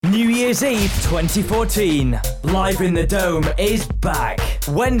New Year's Eve 2014. Live in the Dome is back.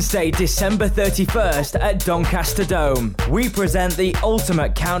 Wednesday, December 31st at Doncaster Dome. We present the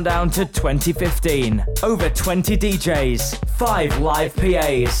ultimate countdown to 2015. Over 20 DJs, 5 live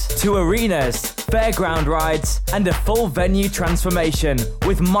PAs, 2 arenas, fairground rides, and a full venue transformation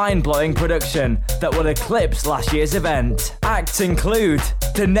with mind-blowing production that will eclipse last year's event. Acts include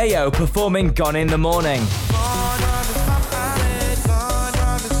Deneo performing Gone in the Morning,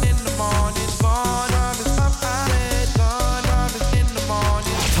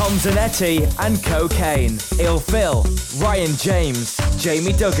 Tom Zanetti and Cocaine, Il Phil, Ryan James,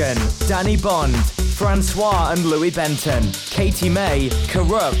 Jamie Duggan, Danny Bond, Francois and Louis Benton, Katie May,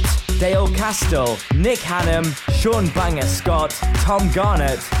 Corrupt, Dale Castell, Nick Hannum, Sean Banger Scott, Tom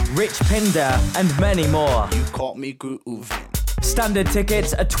Garnett, Rich Pinder, and many more. You caught me grooving. Standard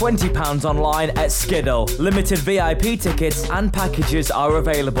tickets are £20 online at Skiddle. Limited VIP tickets and packages are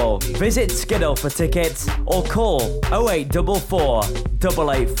available. Visit Skiddle for tickets or call 0844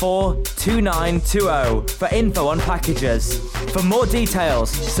 884 2920 for info on packages. For more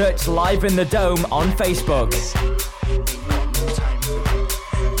details, search Live in the Dome on Facebook.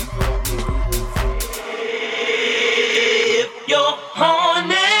 If you're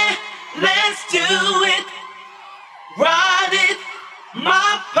horny, let's do it. Ride it,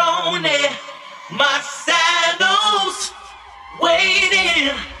 my pony, my saddle's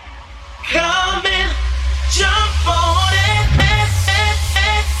waiting, coming, jump on it.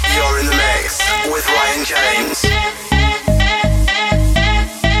 You're in the mix with Ryan James. Do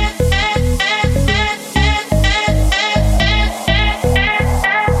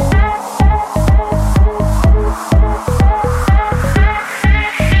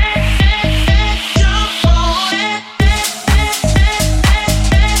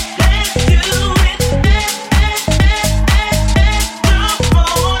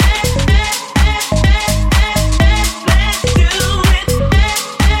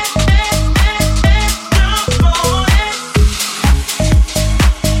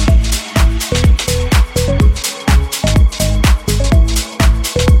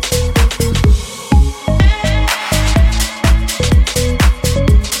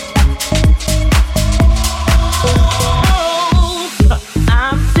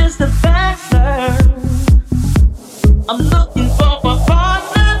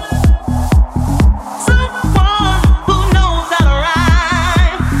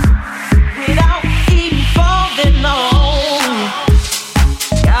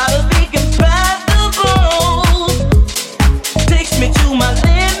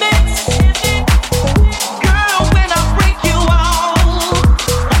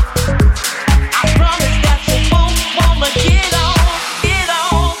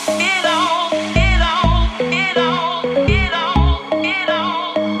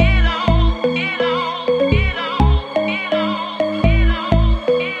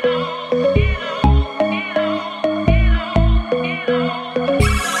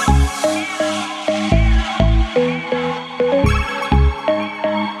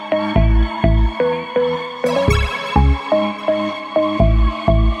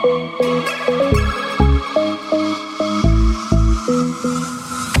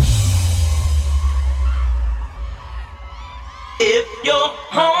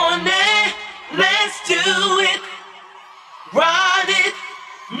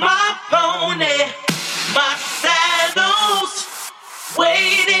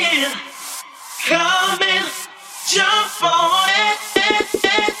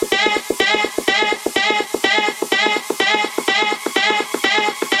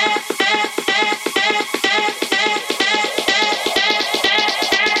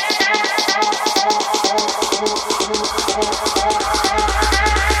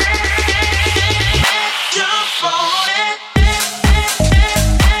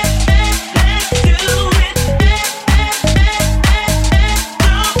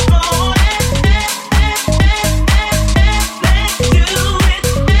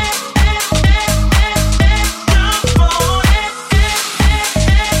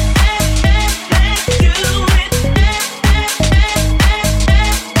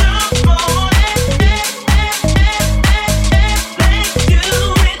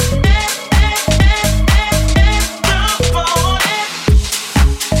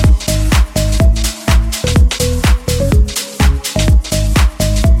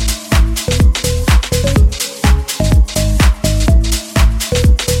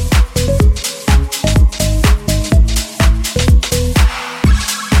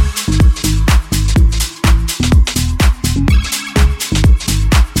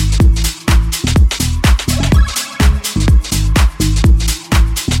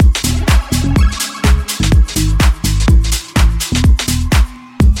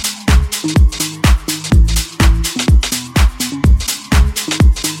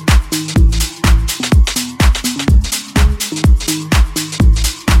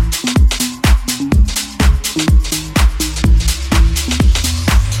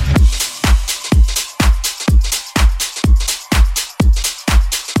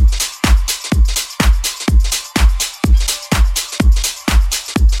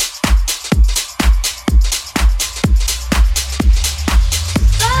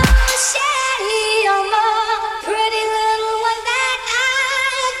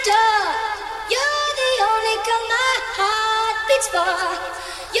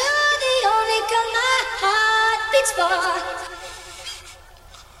You're the only girl my heart beats for.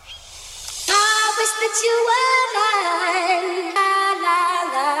 I wish that you were mine. La la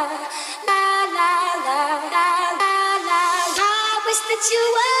la, la la la, la la la. I wish that you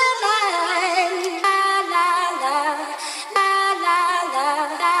were mine. La la la, la la la,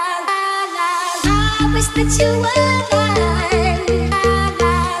 la la la. I wish that you were mine. La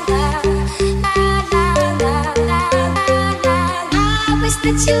la la, la la la, la la la. I wish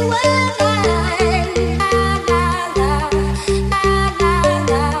that you were mine. La la la, la la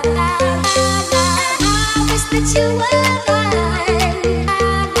la, la la la. I wish that you were mine. La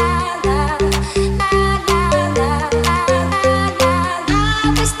la la, la la la, la la la.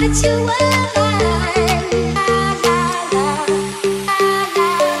 I wish that you were mine. La la la, la la la, la la la. I wish that you were mine. La la la, la la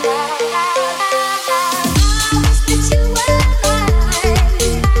la, I wish that you were mine. La la la, la la la, I wish that you were mine.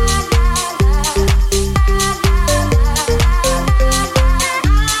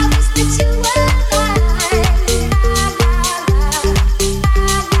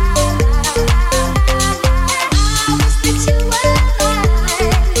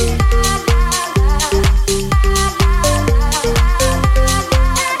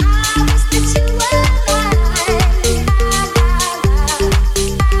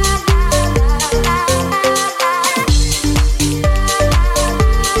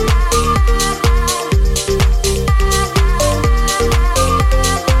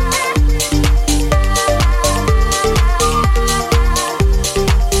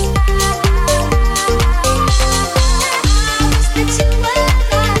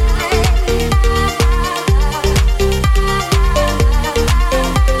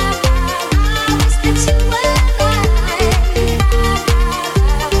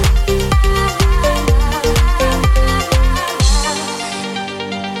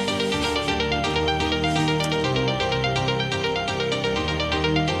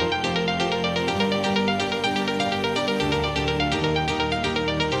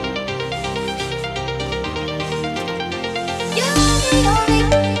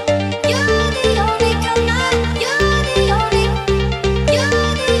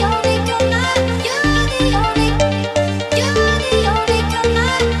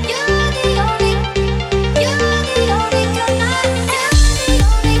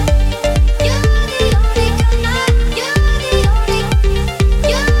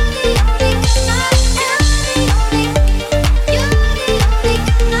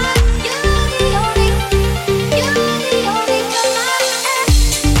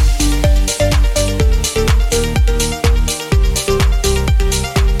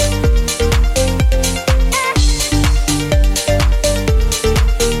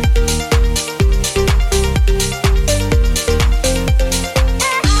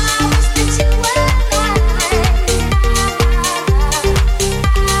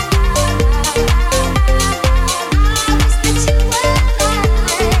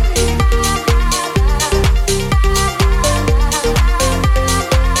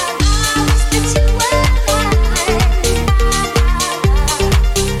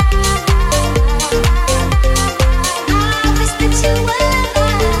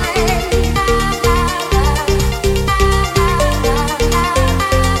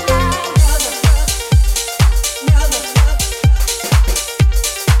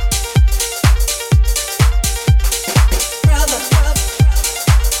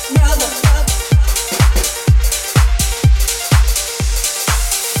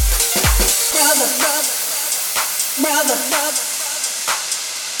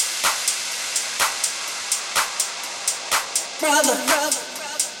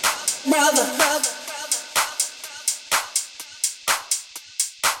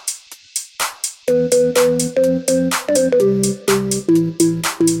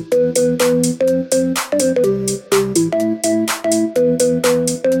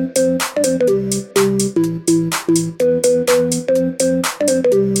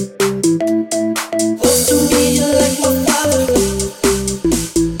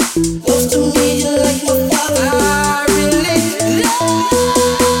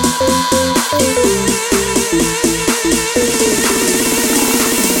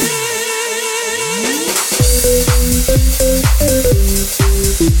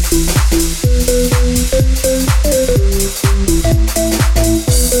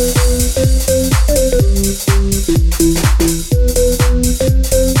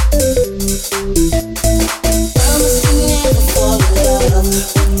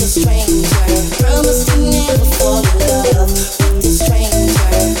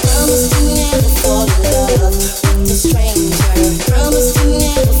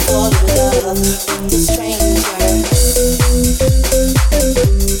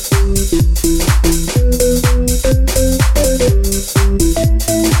 Stranger.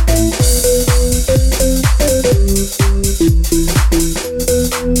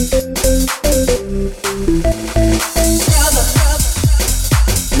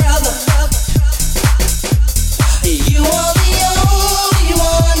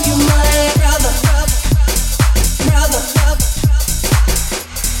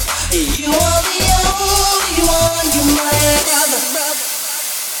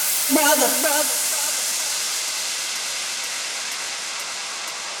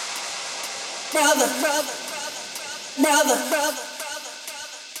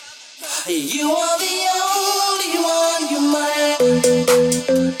 You are the only one, you're my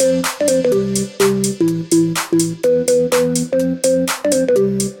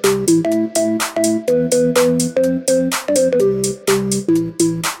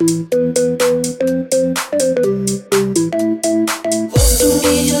close to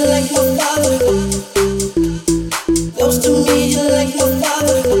me, you're like my father. Close to me, you're like my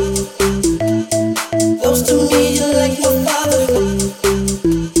father. Close to me, you're like my father.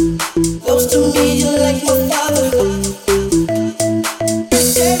 Close to me, you're like my father.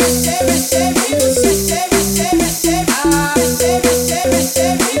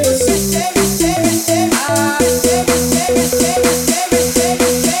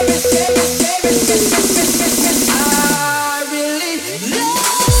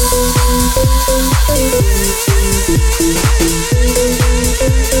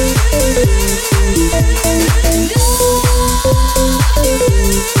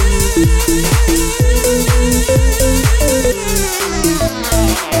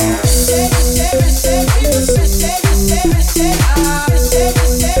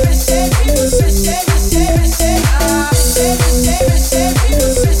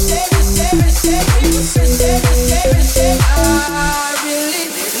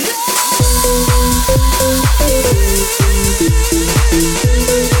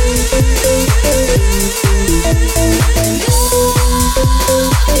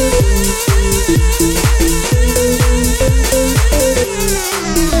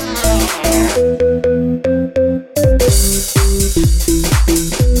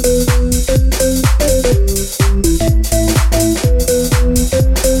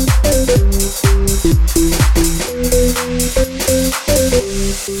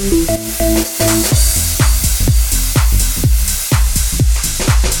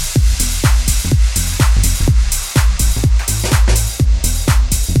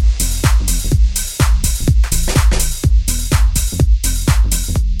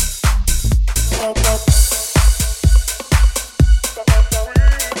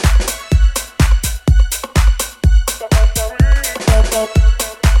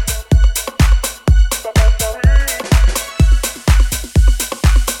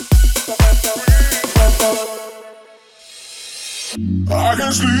 I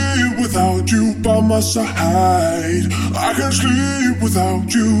can't sleep without you by my side. I can't sleep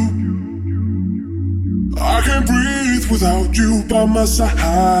without you. I can't breathe without you by my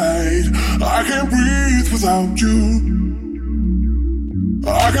side. I can't breathe without you.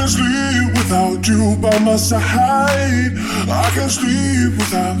 I can't sleep without you by my side. I can't sleep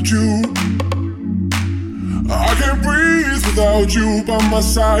without you. I can't breathe without you by my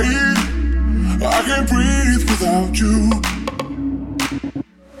side. I can't breathe without you.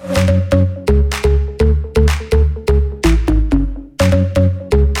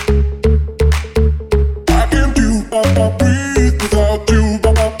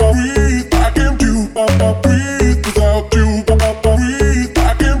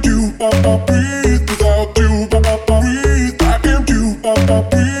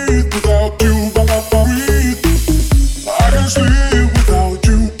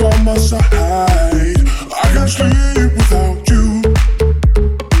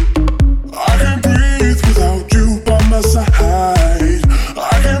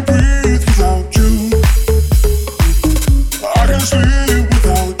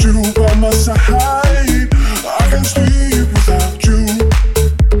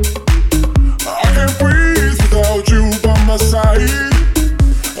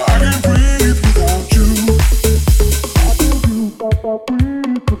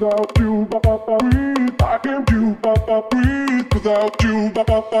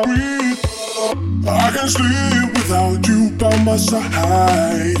 I can't sleep without you by my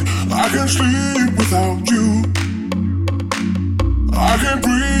side. I can't sleep without you. I can't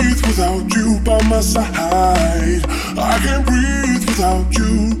breathe without you by my side. I can't breathe without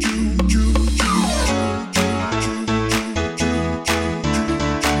you.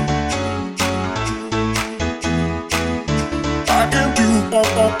 I can't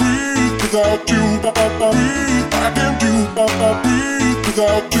breathe without you. I can't breathe without you. I can't breathe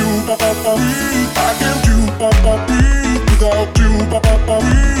without you. I can't breathe without you. I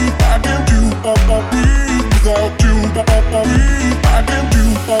can't breathe without you. I can't breathe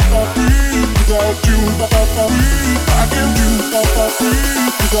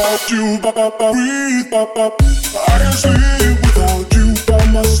without you. I can't sleep without you by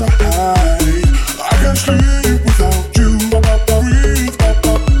my side. I can't sleep without you.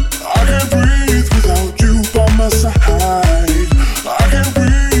 I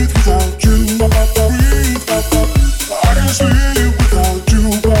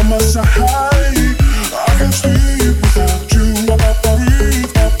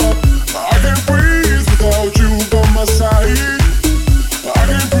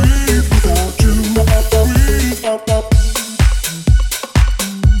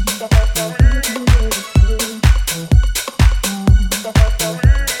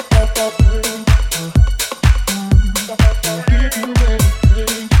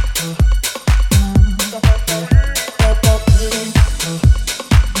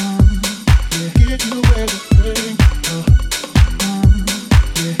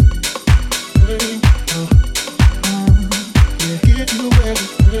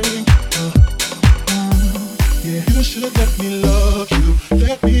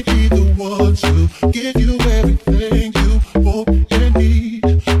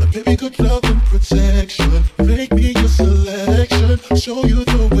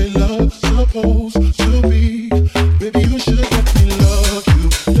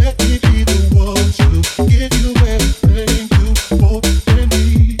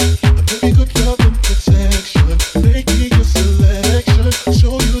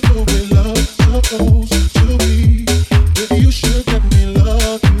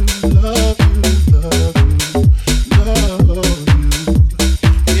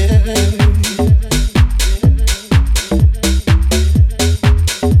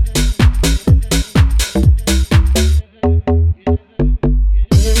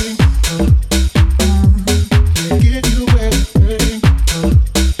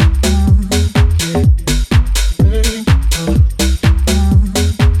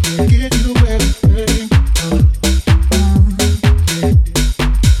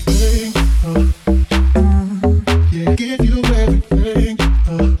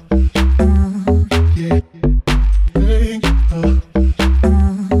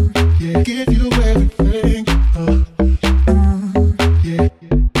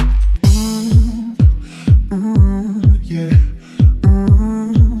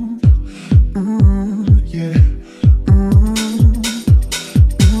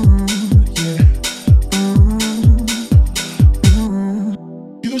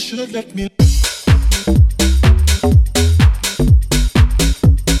let me.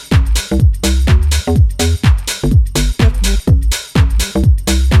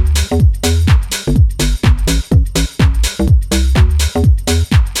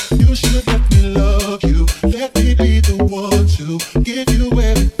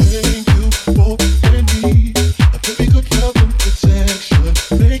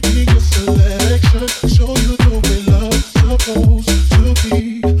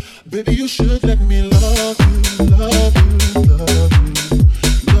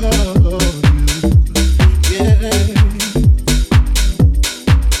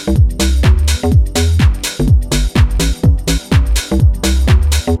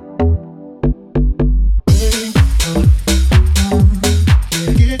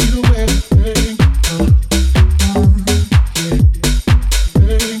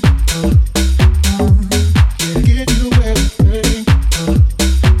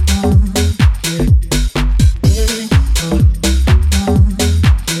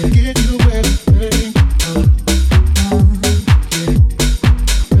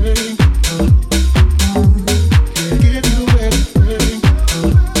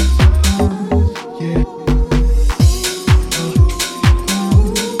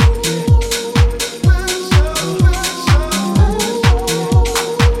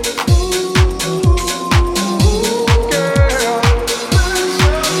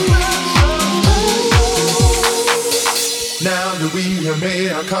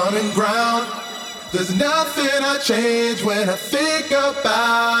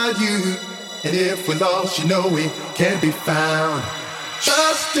 You know we can't be found.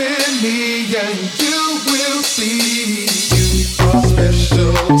 Trust in me and you will see. You are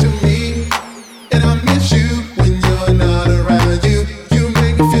special to me, and I miss you when you're not around. You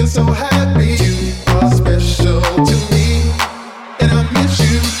make me feel so happy. You are special to me, and I miss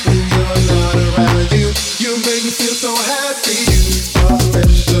you when you're not around. You make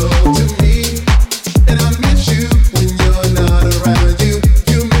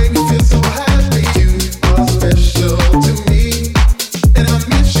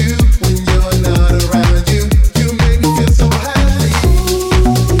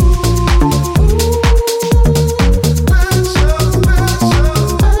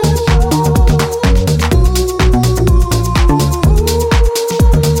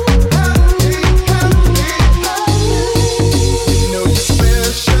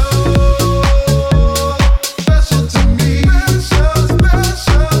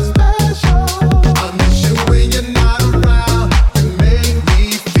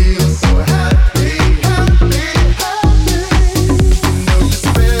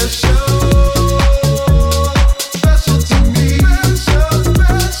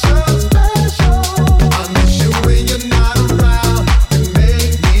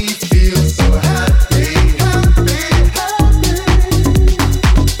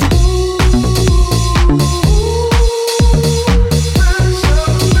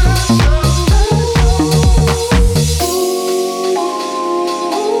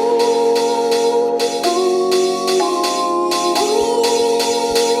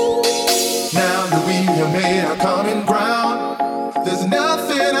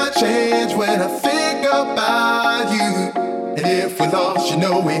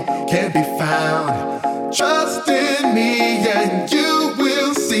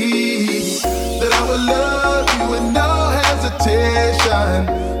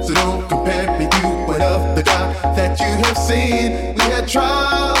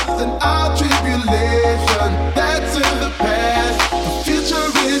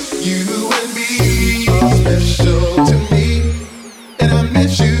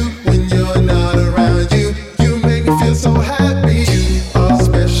me feel so happy. You are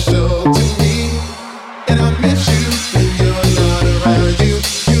special to me, and I miss you when you're not around. You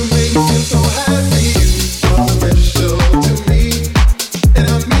make me feel so happy. Special to me, and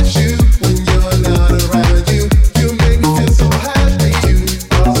I miss you when you're not around. You make me feel so happy.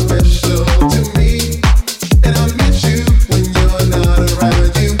 Special to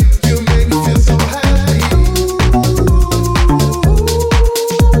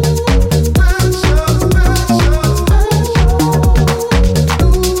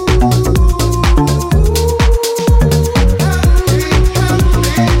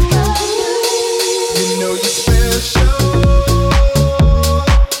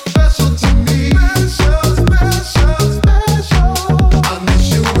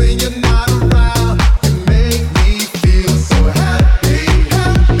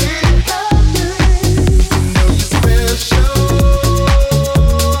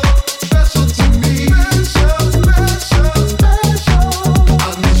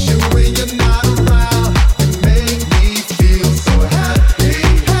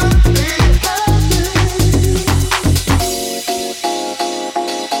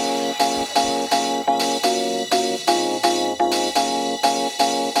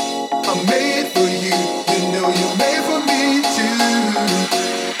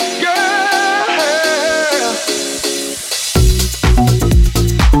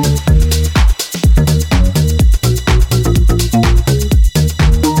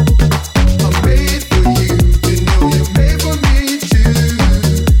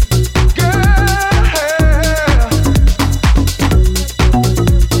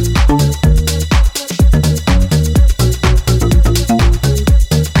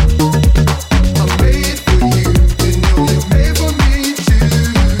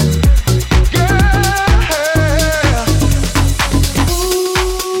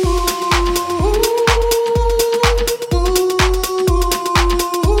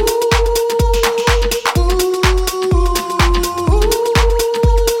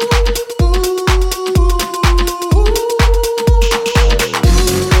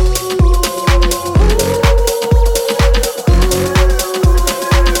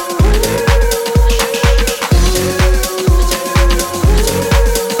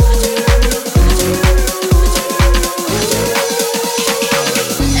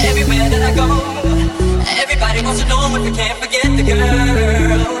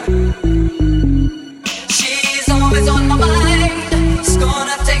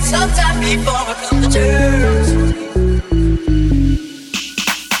before I come to terms.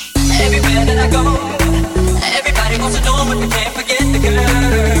 Everywhere that I go, everybody wants to know, but we can't forget the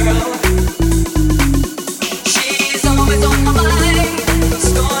girl. She's always on my mind.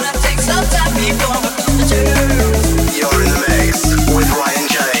 It's gonna take some time before I come to terms. You're in the mix with Ryan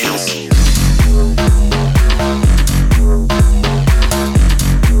James.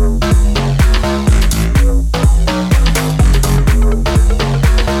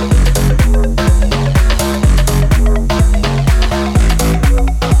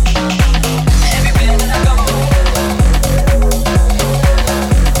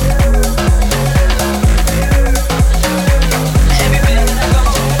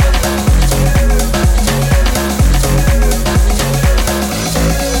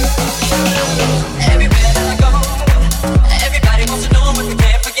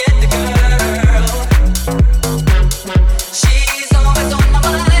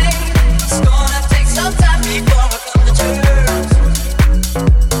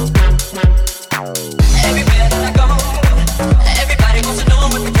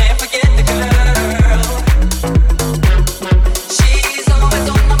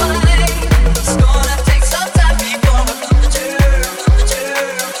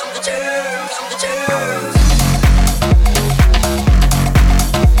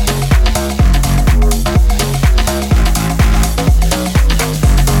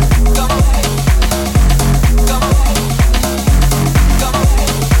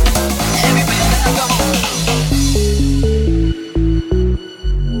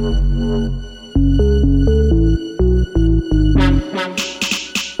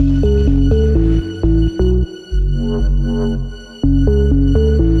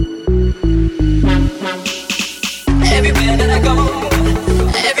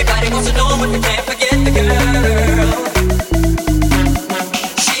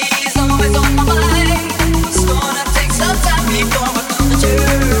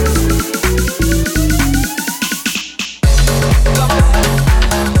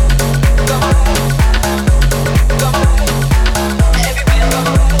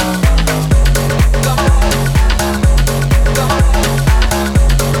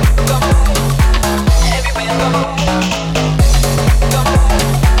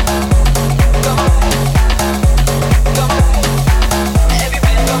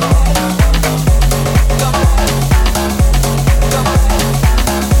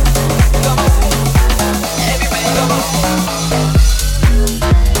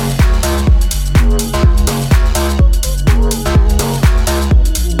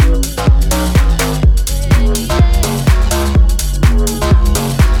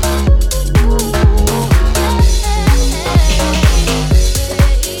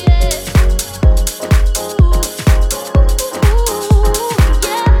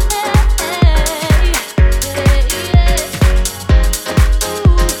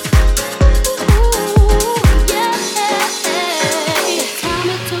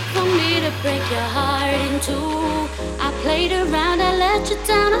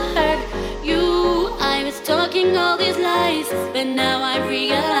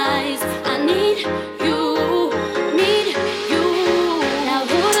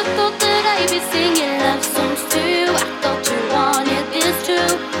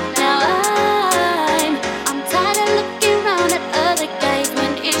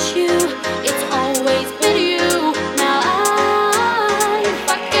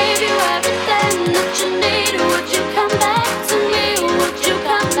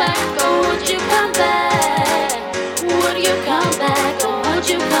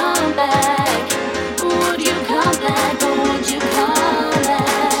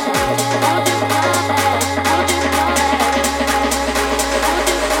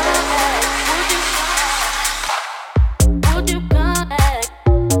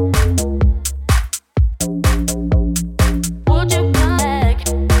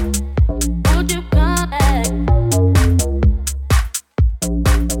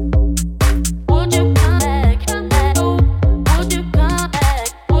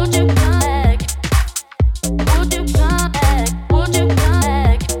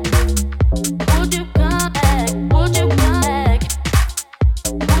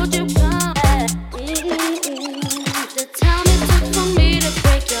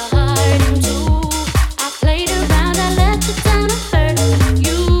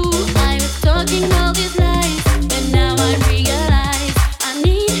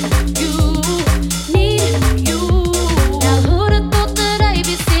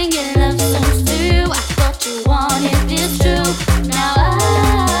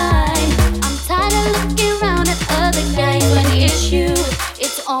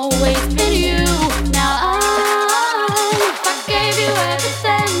 always been you. Now if I gave you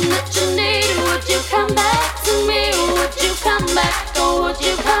everything that you need, would you come back to me? Would you come back or would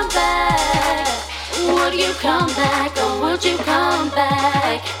you come back? Would you come back or would you come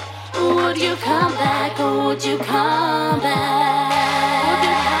back? Would you come back or would you come back? Would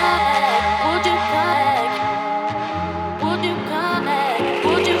you come back? Would you come back?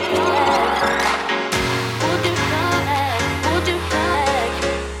 Would you come back? Would you come back? Would you come back?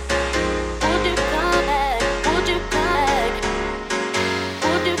 Would you come back? Would you come back?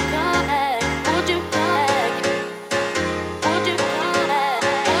 Would you come back? Would you come back? Would you come back?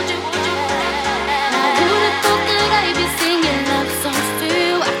 Would you come back? I would have thought that I'd be singing love songs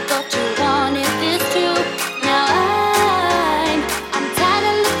too. I thought you wanted this too. Now I'm tired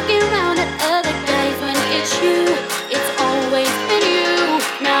of looking around at other guys when it's you. It's always been you.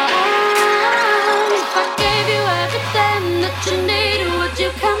 Now if I gave you everything that you need, would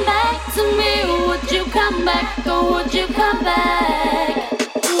you come back to me? Would you come back or would you come back?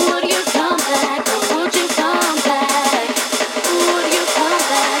 Would you come back or would you come back? Would you come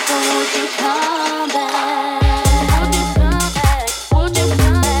back or would you come back? Would you come back? Would you come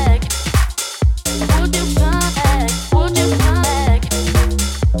back? Would you come back? Would you come back?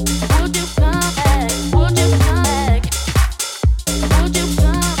 Would you come back? Would you come back? Would you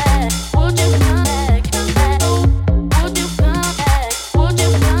come back? Would you come back? Would you come back? Would you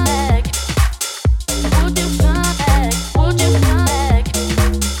come back? Would you come back? Would you come back?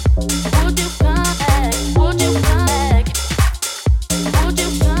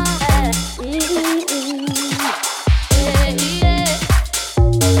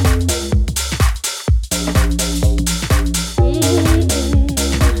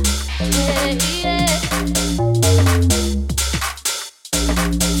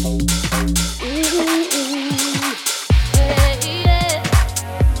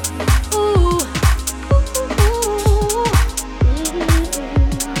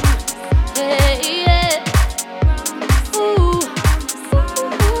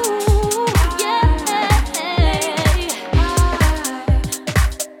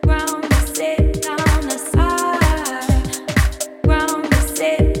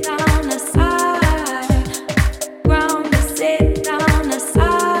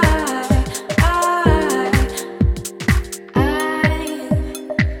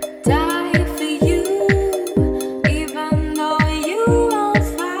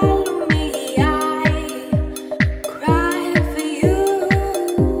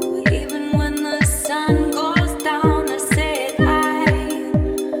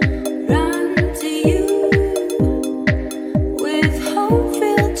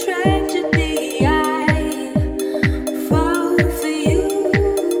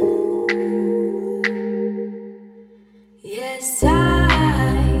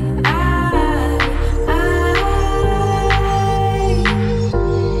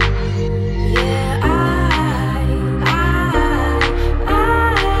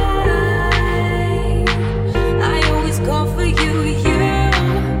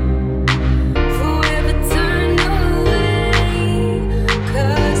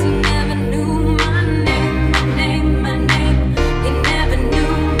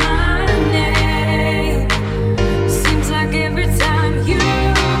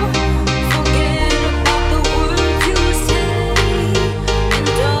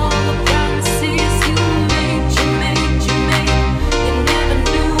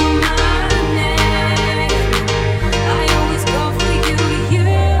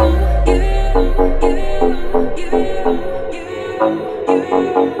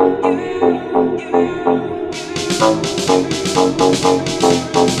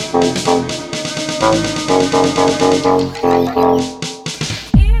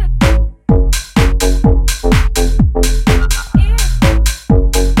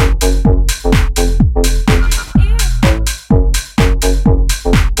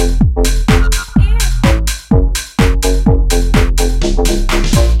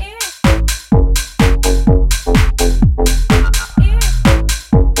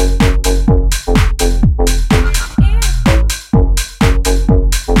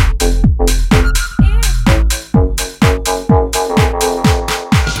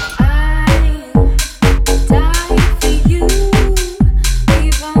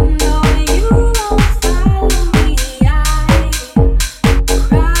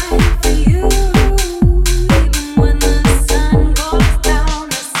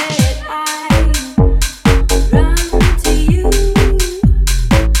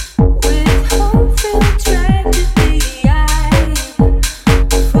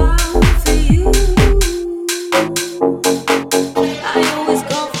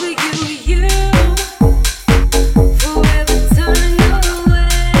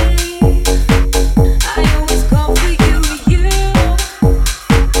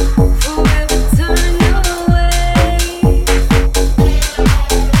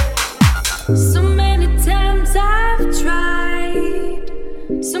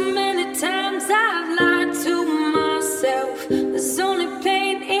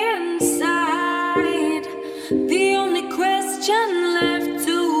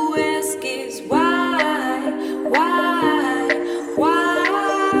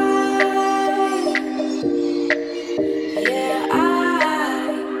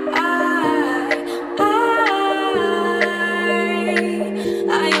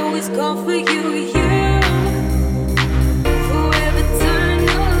 always call for you, you forever turn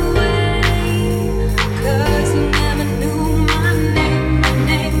away, 'cause you never knew my name, my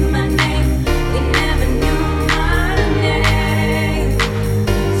name, my name. You never knew my name.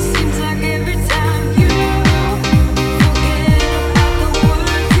 Seems like every time you forget about the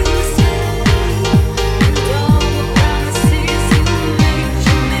words you say and all the promises you made,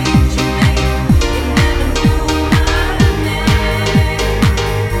 you made, you made. You never knew my name.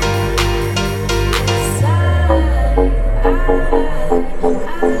 'Cause I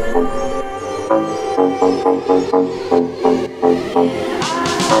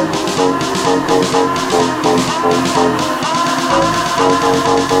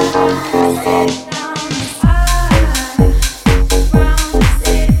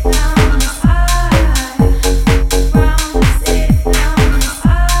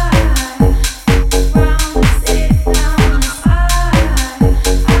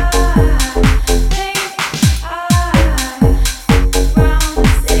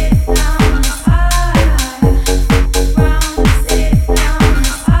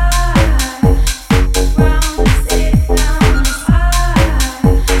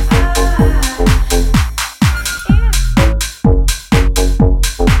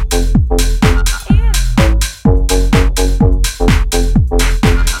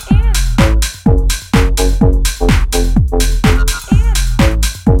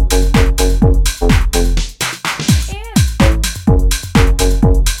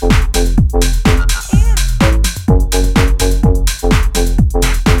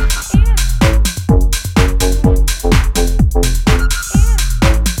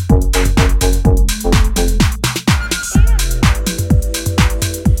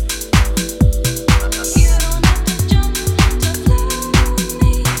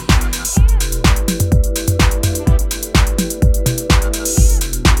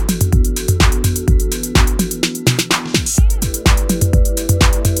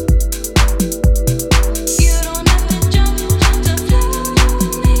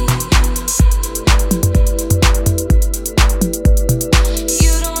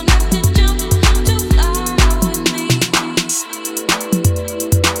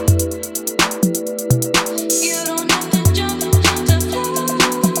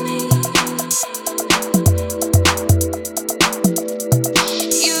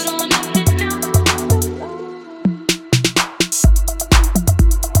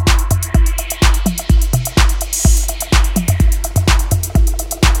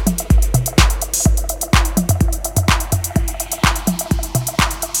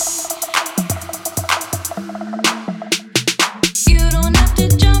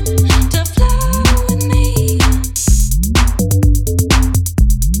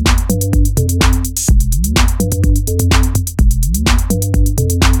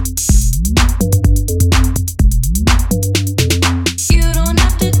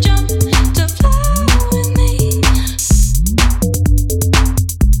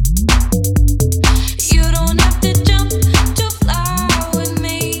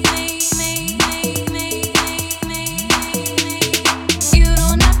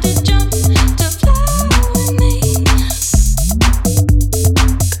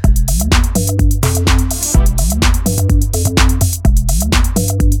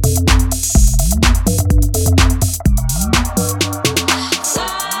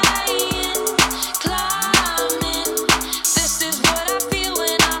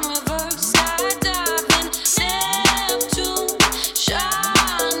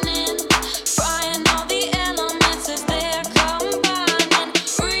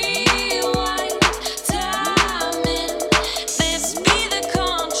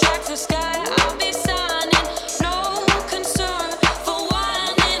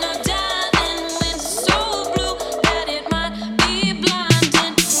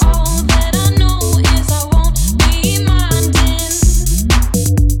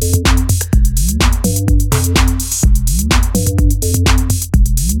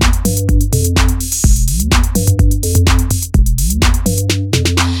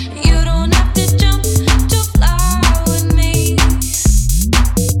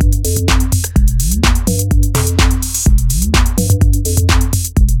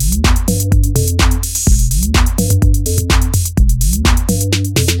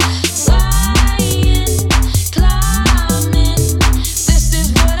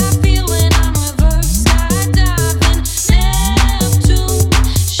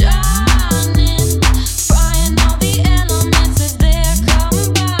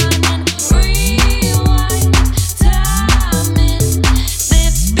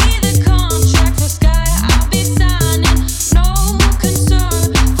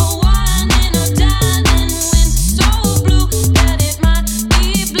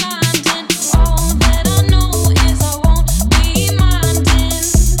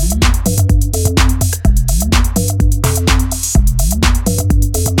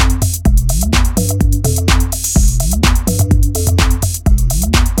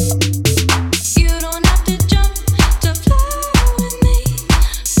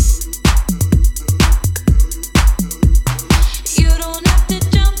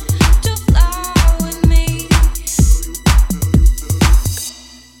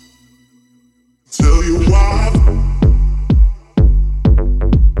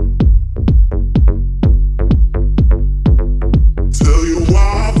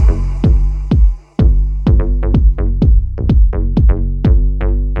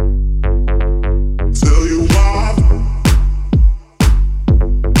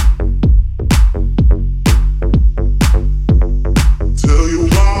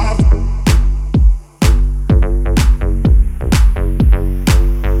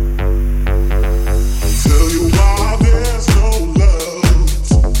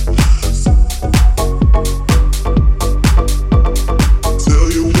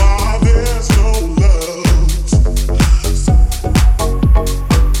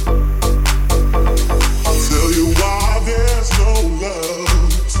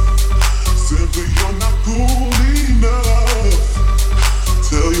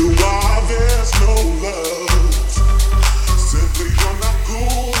Tell you why there's no love. Simply you're not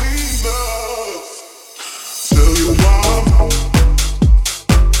cool enough. Tell you why.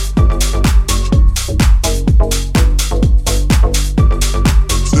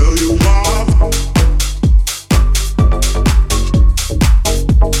 Tell you why. Tell you why there's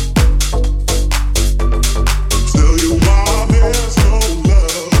no love.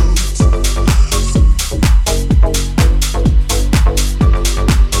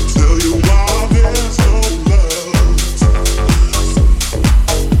 Tell you why there's no love.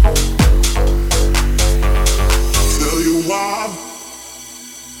 Tell you why.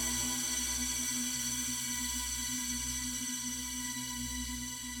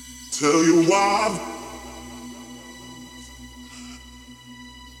 Tell you why.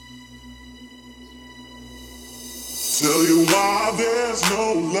 Tell you why there's no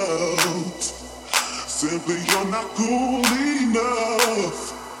love. Simply you're not cool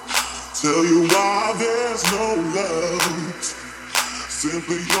enough. Tell you why there's no love.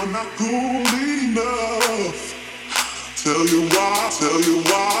 Simply you're not cool enough. Tell you why, tell you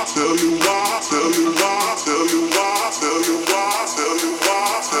why, tell you why, tell you why, tell you why, tell you why, tell you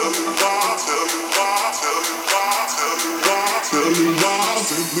why, tell you why, tell you why, tell you why, tell you why, tell you why,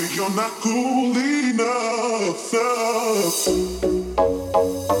 simply you're not cool enough.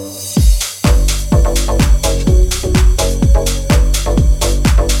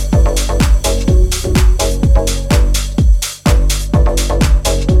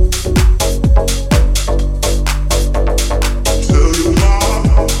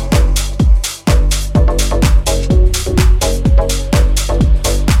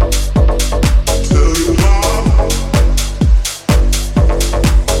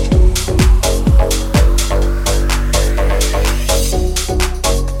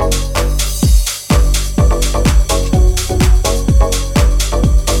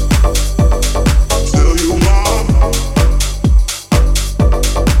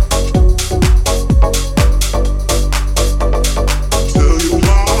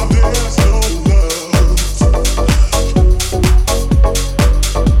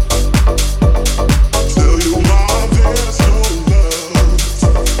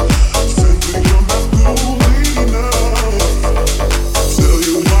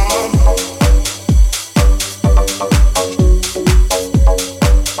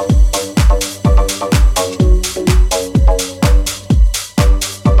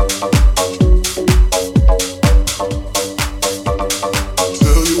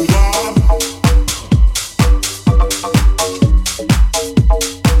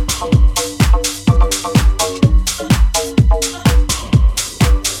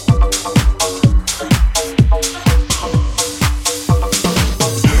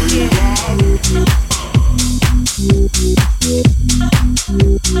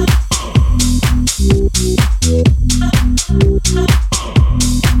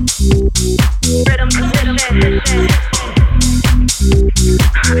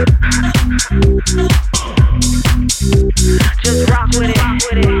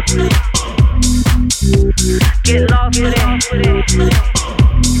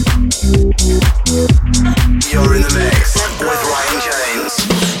 You're in the mix with Ryan James.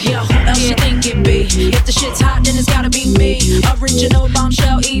 Yo, who else you think it be? If the shit's hot, then it's gotta be me. Original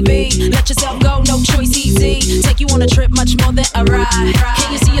bombshell EV. Let yourself go, no choice easy. Take you on a trip much more than a ride.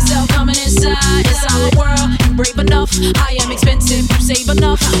 Can you see yourself coming inside? Inside my world, you brave enough. I am expensive, you save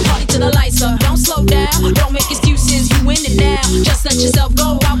enough. Party till the lights up, don't slow down. Don't make excuses, you win it now. Just let yourself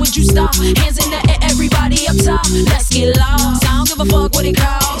go, why would you stop? Hands in the air, everybody up top. Let's get lost, I don't give a fuck what it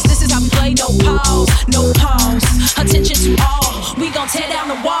costs. This is how we play, no pause, no pause. Attention to all, we gon' tear down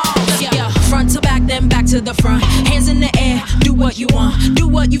the walls. Yeah, front to back, then back to the front. Hands in the air, do what you want. Do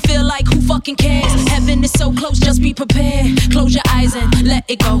what you feel like, who fucking cares? Heaven is so close, just be prepared. Close your eyes and let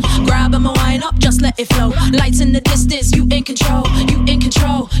it go. Grab 'em and wind up, just let it flow. Lights in the distance, you in control. You in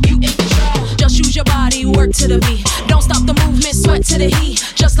control, you in control. Just use your body, work to the beat. Don't stop the movement, sweat to the heat.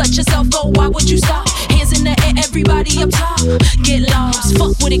 Just let yourself go, why would you stop? Hands in the air, everybody up top. Get lost,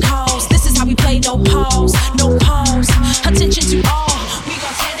 fuck what it calls. This is how we play, no pause, no pause. Attention to all, we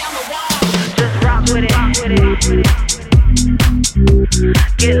gon' tear down the wall. Just rock with it, rock with it.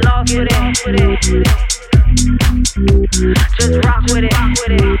 Get lost with it. Just rock with it, rock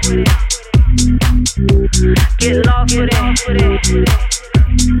with it. Get lost with it.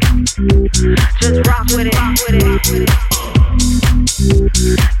 Just rock with it, rock with it.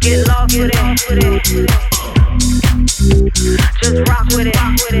 Get lost with it. Just rock with it,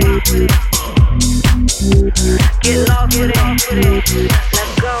 rock with it. Get lost with it.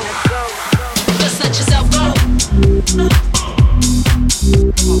 Let's go. Just let yourself go.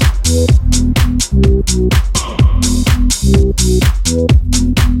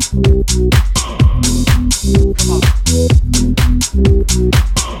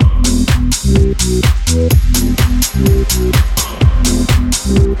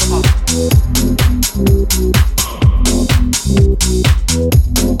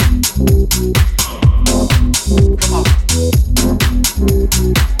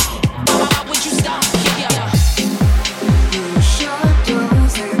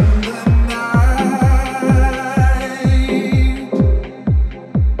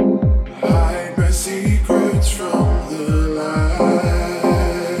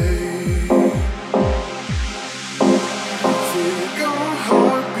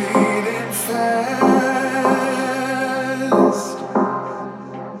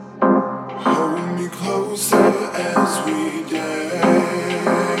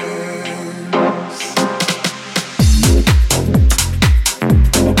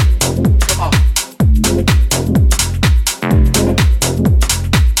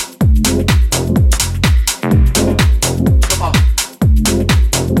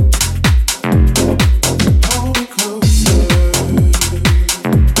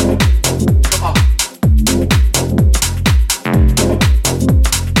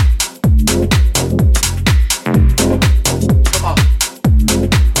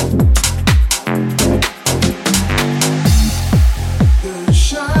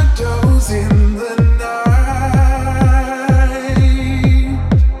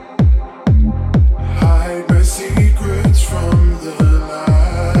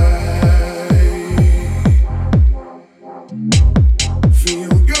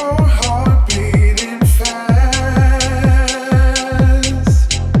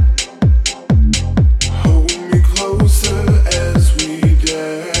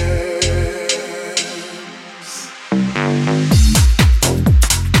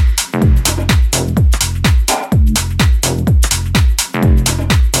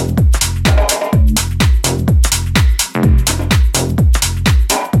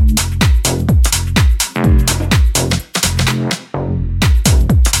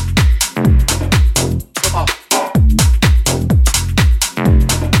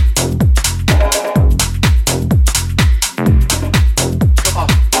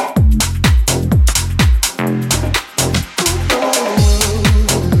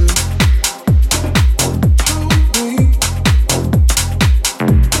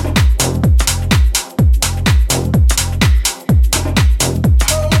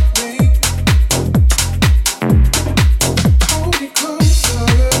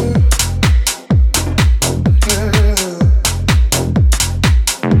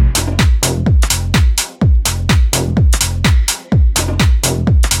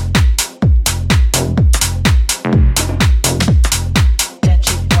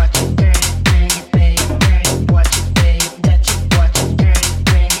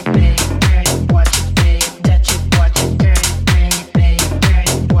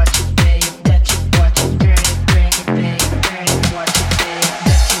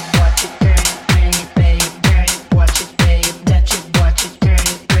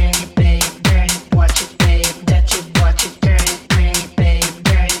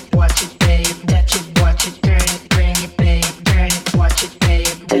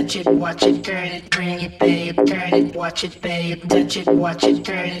 touch it, watch it, turn it, bring it, babe, turn it, watch it, babe, touch it, watch it,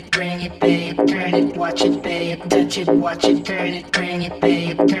 turn it, bring it, babe, turn it, watch it, babe, touch it, watch it, turn it, bring it,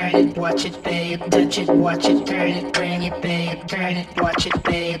 babe, turn it, watch it, babe, touch it, watch it, turn it, bring it, babe, turn it, watch it,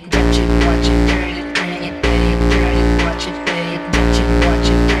 babe, touch it, watch it, turn it, bring it, babe, turn it, watch it, babe, touch it, watch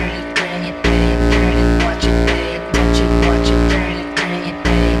it, turn it, bring it, babe, turn it, watch it, babe, touch it, watch it, turn it, bring it,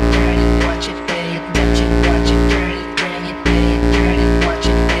 babe, turn it, watch it, babe, touch it, watch it, turn it, bring it, babe, turn it, watch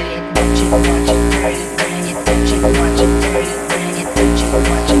it, babe, touch it, watch it, turn it, bring it, touch it, watch it, turn it, bring it, touch it,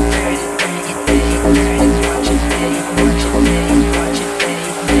 watch it, turn it, bring it, babe, turn it, watch it, babe, watch it, babe, watch it,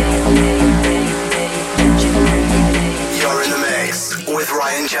 babe, babe, babe, babe, babe, touch it, bring it, babe. You're in the mix with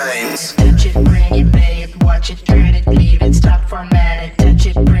Ryan James. Touch it, bring it, babe, watch it, turn it, leave it, stop, format it. Touch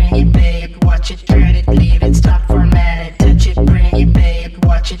it, bring it, babe, watch it, turn it, leave it, stop, format it. Touch it, bring it, babe,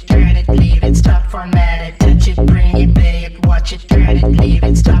 watch it, turn it, leave it, stop, format it. Touch it, bring it, babe, watch it, turn it, leave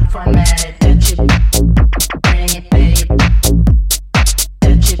it, stop, format it. Touch it, bring it, babe.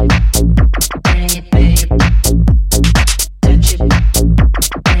 Touch it, bring it, babe. Touch it,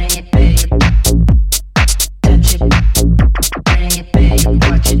 bring it, babe. Touch it, bring it, babe.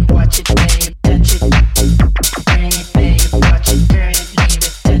 Watch it, babe. Touch it, bring it, babe. Watch it, turn it, leave it.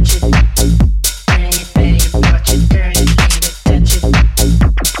 Touch it, bring it, babe. Watch it, turn it, leave it. Touch it,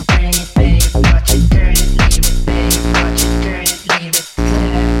 bring it, babe. Watch it, turn it, leave it, babe. Watch it, turn it, leave it.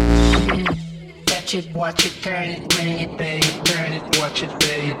 Touch it, watch it, turn it, bring it, babe. Turn it, watch it,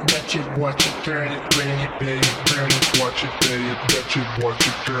 babe. Touch it, watch it, turn it, bring it, babe. Turn it, watch it, babe. Touch it, watch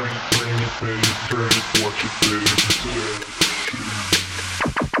it, turn it, bring it, babe. Turn it, watch it, babe.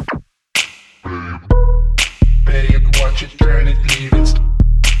 Babe, watch it, turn it, leave it.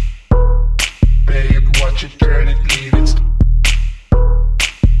 Babe, watch it, turn it, leave it.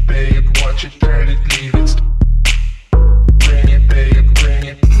 Babe, watch it, turn it, leave it. Bring it, babe, bring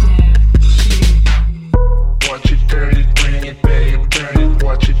it. Watch it, turn it, bring it, babe. Turn it,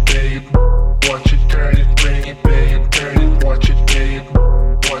 watch it, babe. Watch it, turn it, bring it, babe. Turn it, watch it, babe.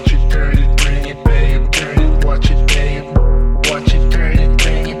 Watch it, turn it, bring it, babe. Turn it, watch it, babe. Watch it, turn it,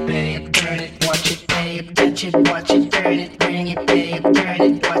 bring it, babe. Turn it, watch it, babe. Touch it, watch it, turn it, bring it, babe. Turn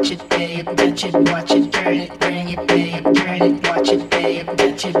it, watch it, babe. Touch it, watch it, turn it, bring it, babe. Turn it, watch it, babe.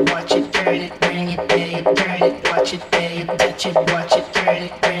 Touch it, watch it, turn it, bring it, babe. Turn it, watch it, babe. Touch it, watch it, turn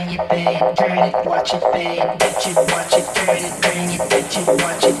it, bring it, babe. Turn it, watch it, babe. Touch it, watch it, turn it, bring it. Touch it,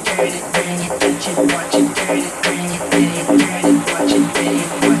 watch it, turn it, bring it. Touch it, watch it, turn it, bring it, babe. Turn it, watch it, babe.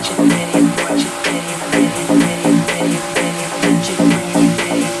 Watch it, babe. Watch it, babe. Babe, babe, babe, babe. Touch it, bring it,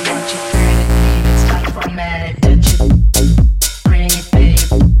 babe. Watch it, turn it, leave it, stop, format it. Touch it, bring it, babe.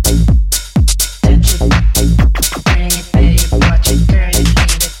 Touch it, bring it, babe. Watch it, turn it,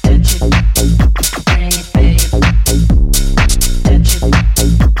 leave it. Touch it, bring it, babe. Touch it,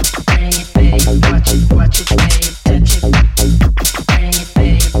 bring it, babe. Watch it, babe. Touch it, bring it,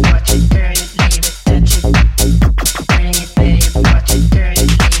 babe. Watch it, turn it, leave it. Touch it, bring it, babe. Watch it, turn it,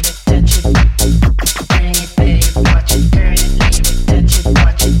 leave it. Touch it, bring it, babe. Watch it, turn it, leave it. Touch it,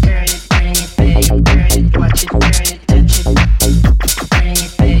 watch it, turn it, bring it, babe. Turn it, watch it, turn it, touch it, bring it, babe. Watch it, turn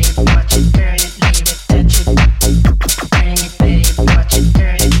it, leave it. Touch it, bring it, babe. Watch it, turn it, leave it. Touch it,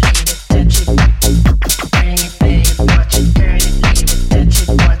 bring it, babe. Watch it, turn it, leave it. Touch it, watch it, turn it,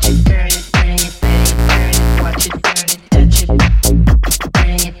 bring it, babe. Turn it, watch it, turn it,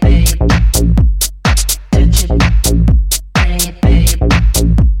 touch it, bring it, babe. Touch it,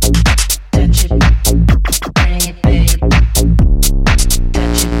 bring it, babe. Touch it, bring it, babe.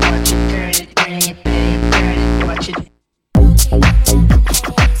 Touch it, watch it, turn it, bring it, babe. Turn it, watch it. Touch it.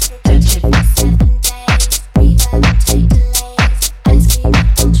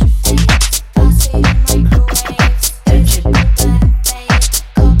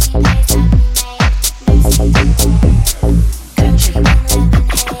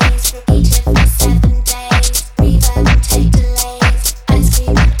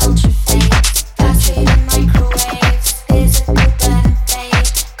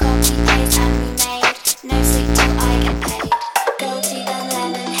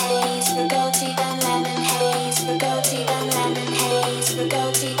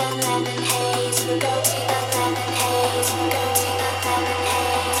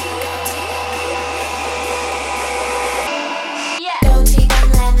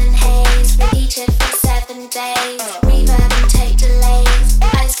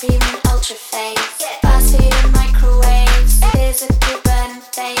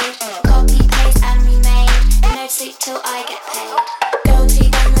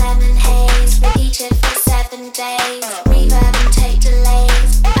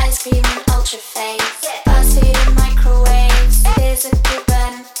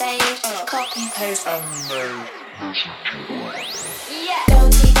 fade, copy, paste, and remake. Yeah. Go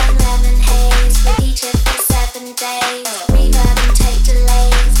deep on lemon haze, with each of the 7 days. Reverb and take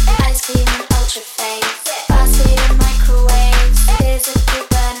delays, ice cream and ultra fade. Fast food and microwaves, physical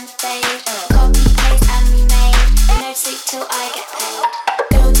burn and fade. Copy, paste, and remake. No sleep till I get paid.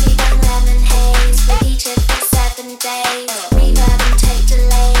 Go deep on lemon haze, with each of the 7 days. Reverb and take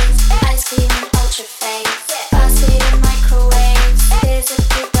delays, ice cream and ultra fade. Fast food and microwaves,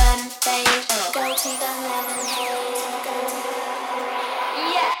 physical burn and fade. Go to the lemon haze.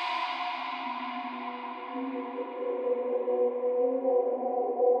 Yeah.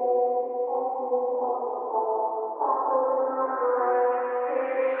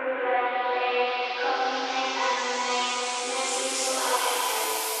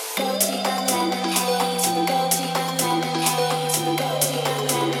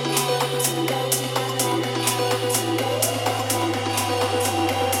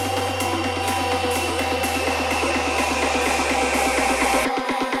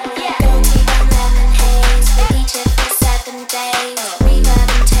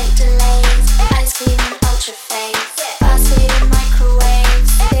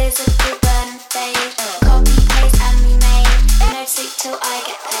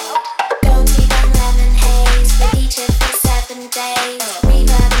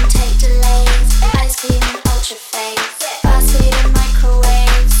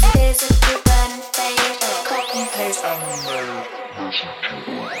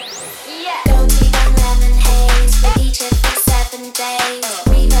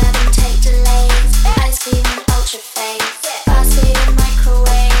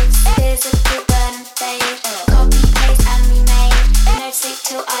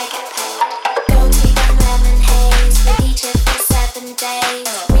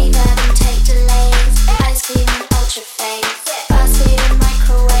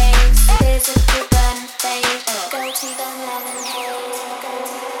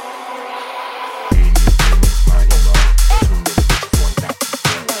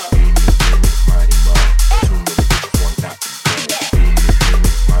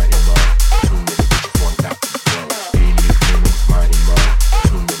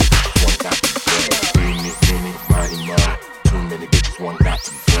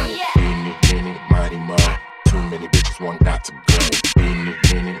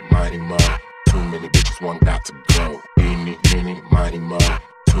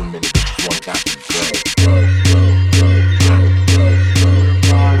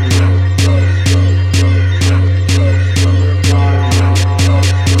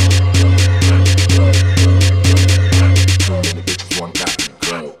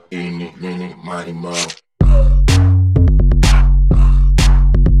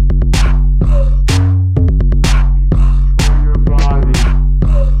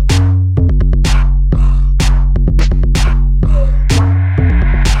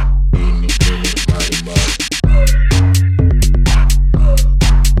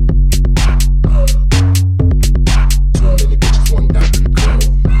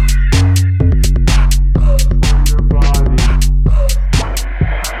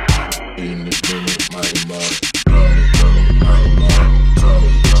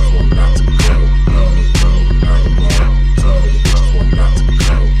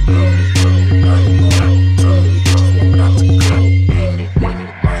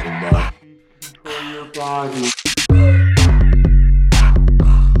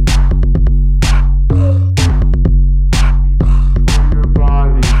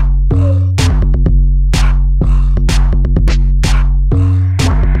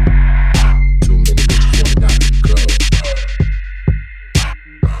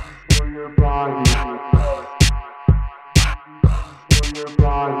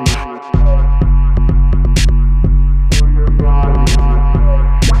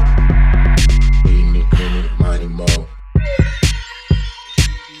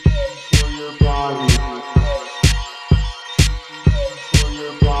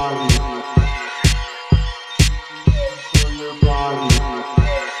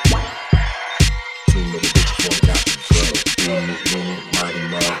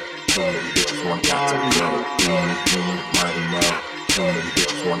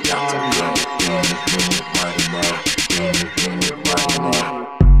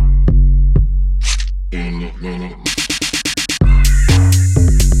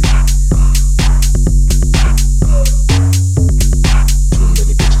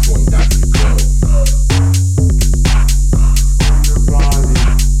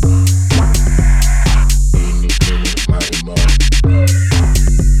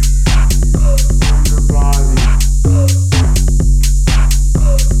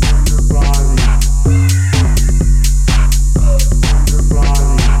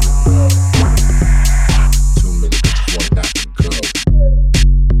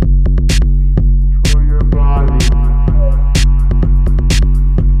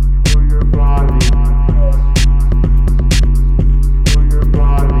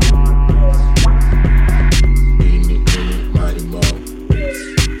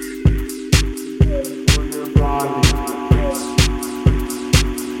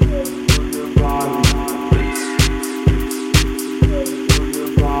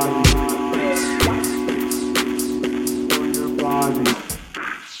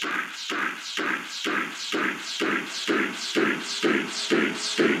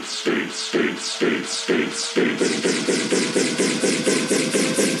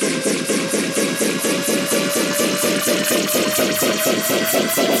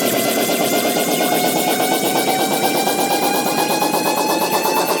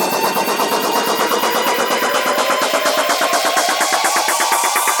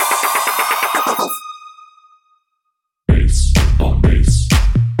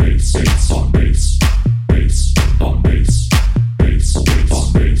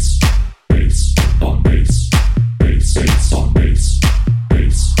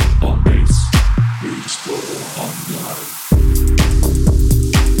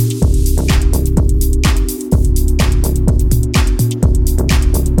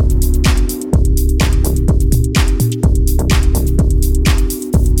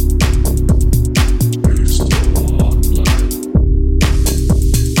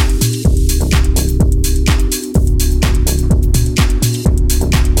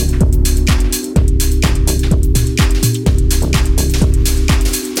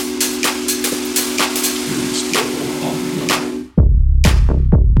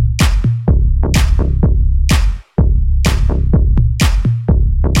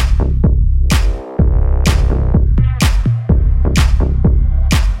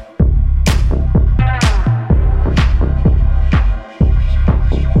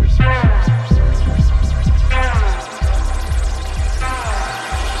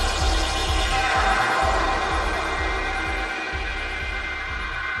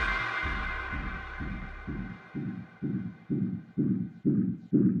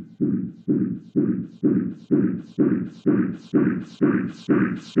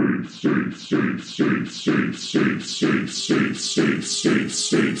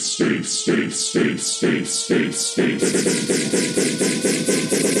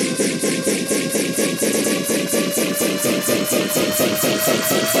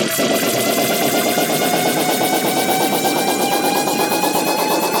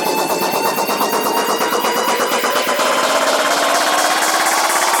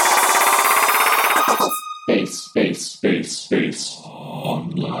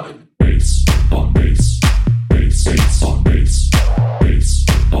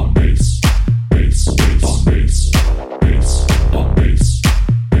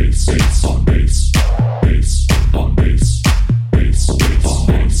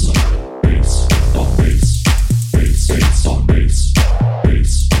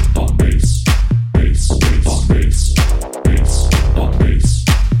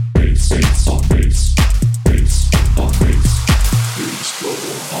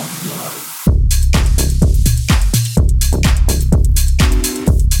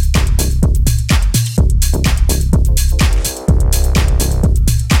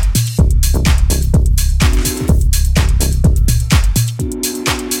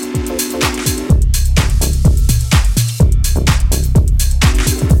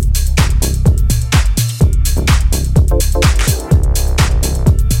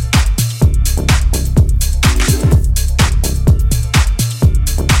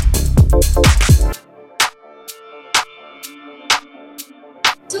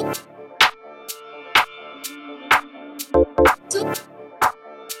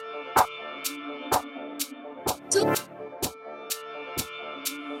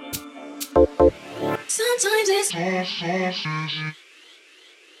 Sometimes it's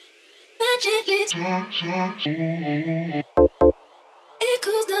magically it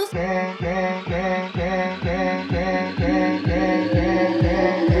cools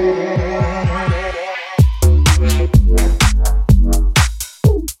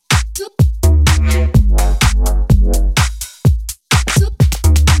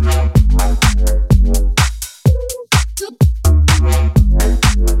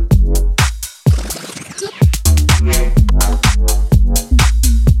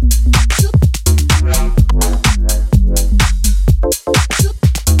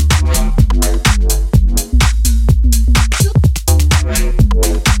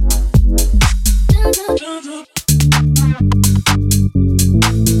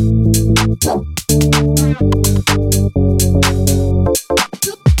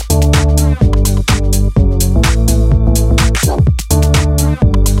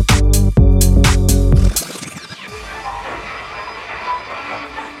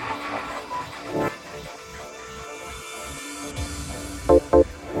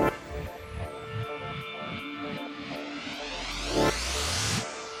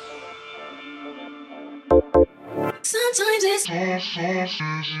Sometimes it's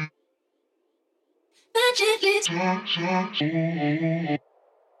magically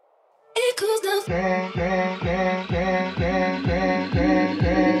it cools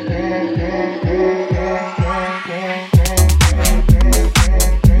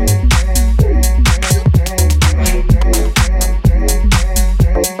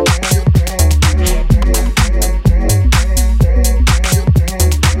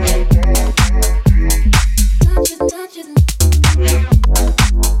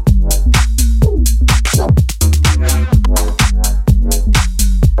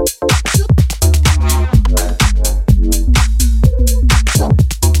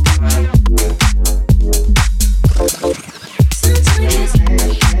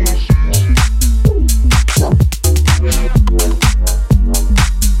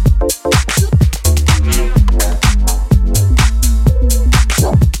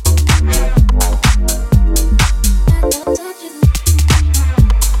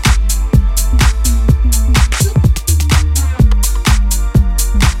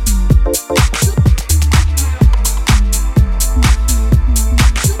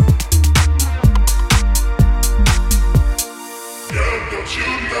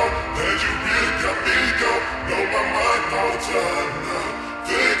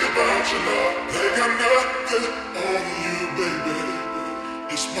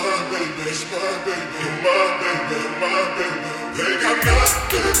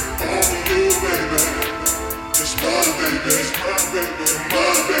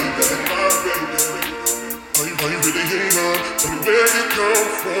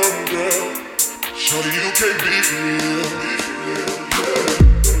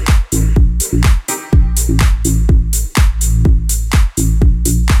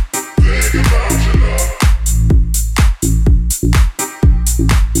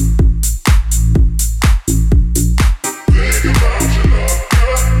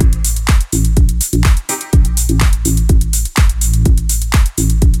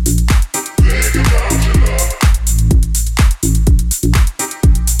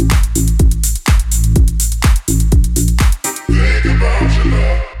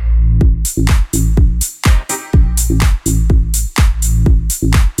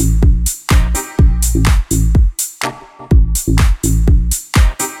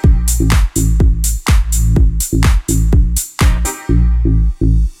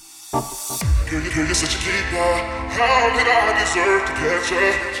how did I deserve to catch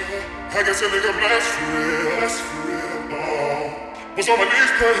up? I guess I think I'm last for real. Oh. Was on my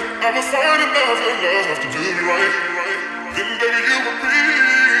knees praying I would find another love to do me right. Then baby you would be,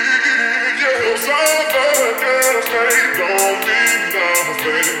 yeah. Some other girls, they don't mean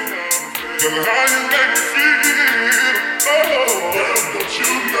nothing. Tell me how you make me feel. Oh, girl, don't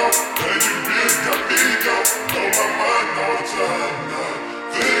you know that you really got me going on my mind all the time now.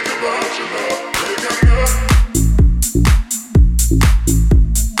 Think about your love, think I'm not.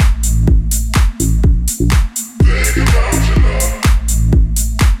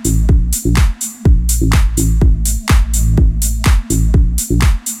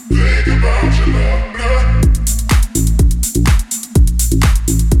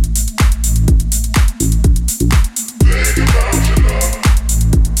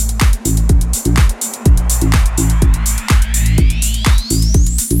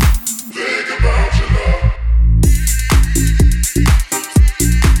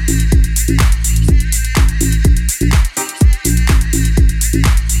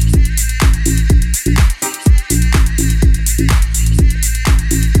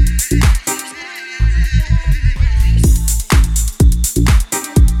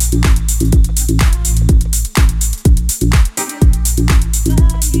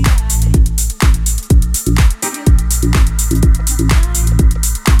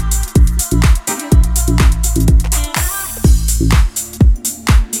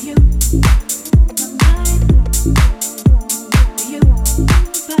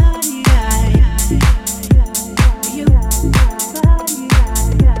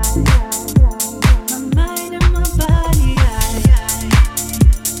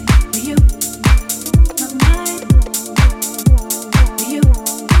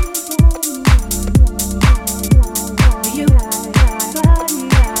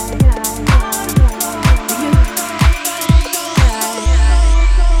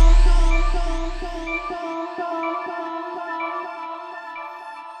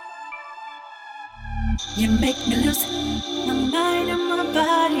 You make me lose my mind and my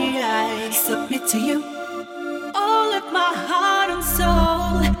body. I submit to you, all of my heart and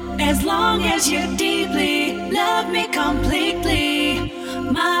soul. As long as you deeply love me completely,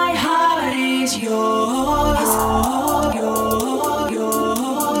 my heart is yours.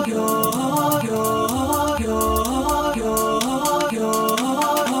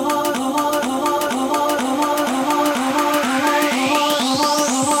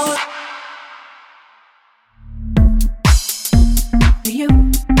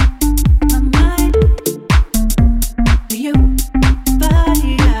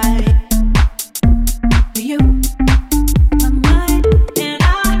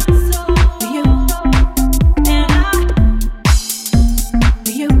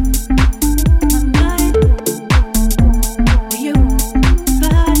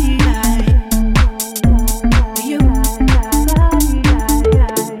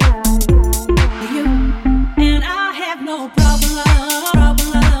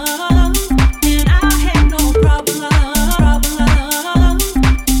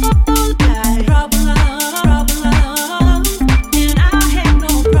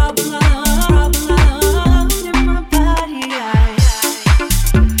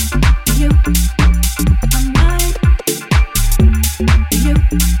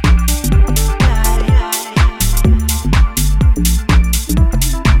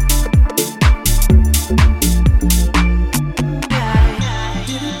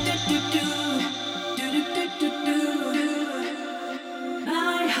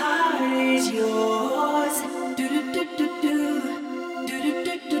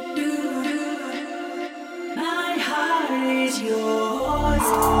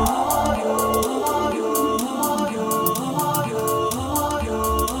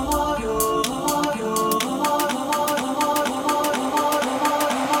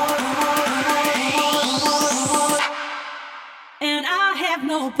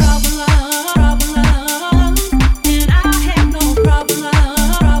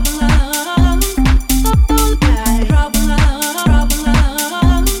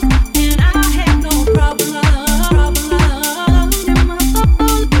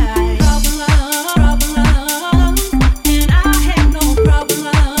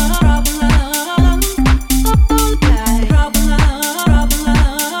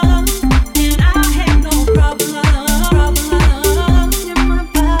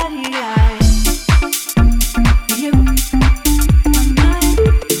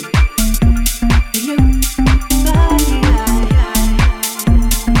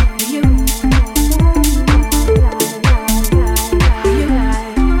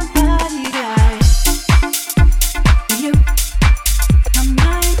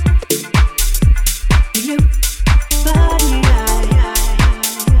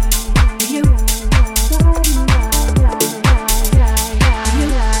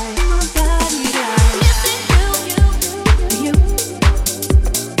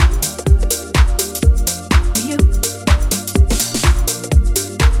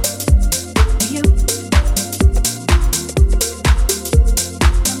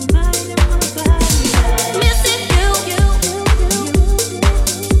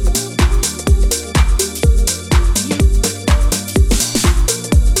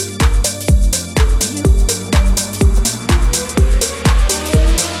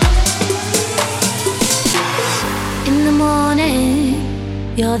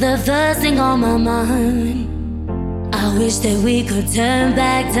 the first thing on my mind. I wish that we could turn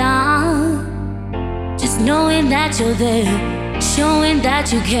back time. Just knowing that you're there, showing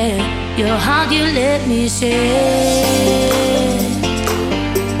that you care. Your heart you let me share.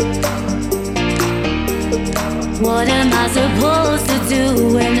 What am I supposed to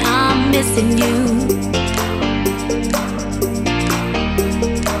do when I'm missing you?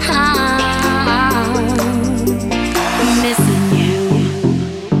 I'm missing you.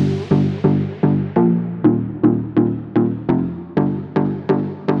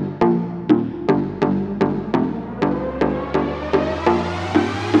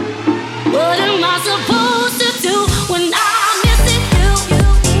 What am I supposed to do when I'm missing you?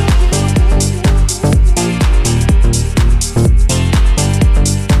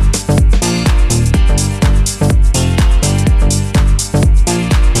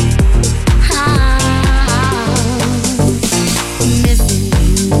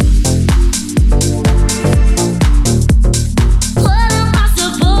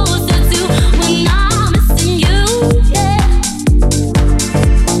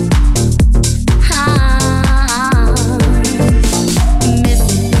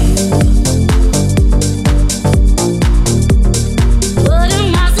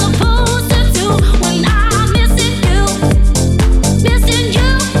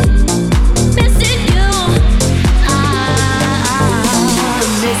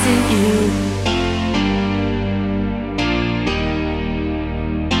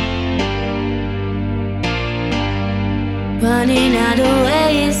 Running out of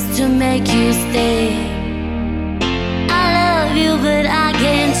ways to make you stay.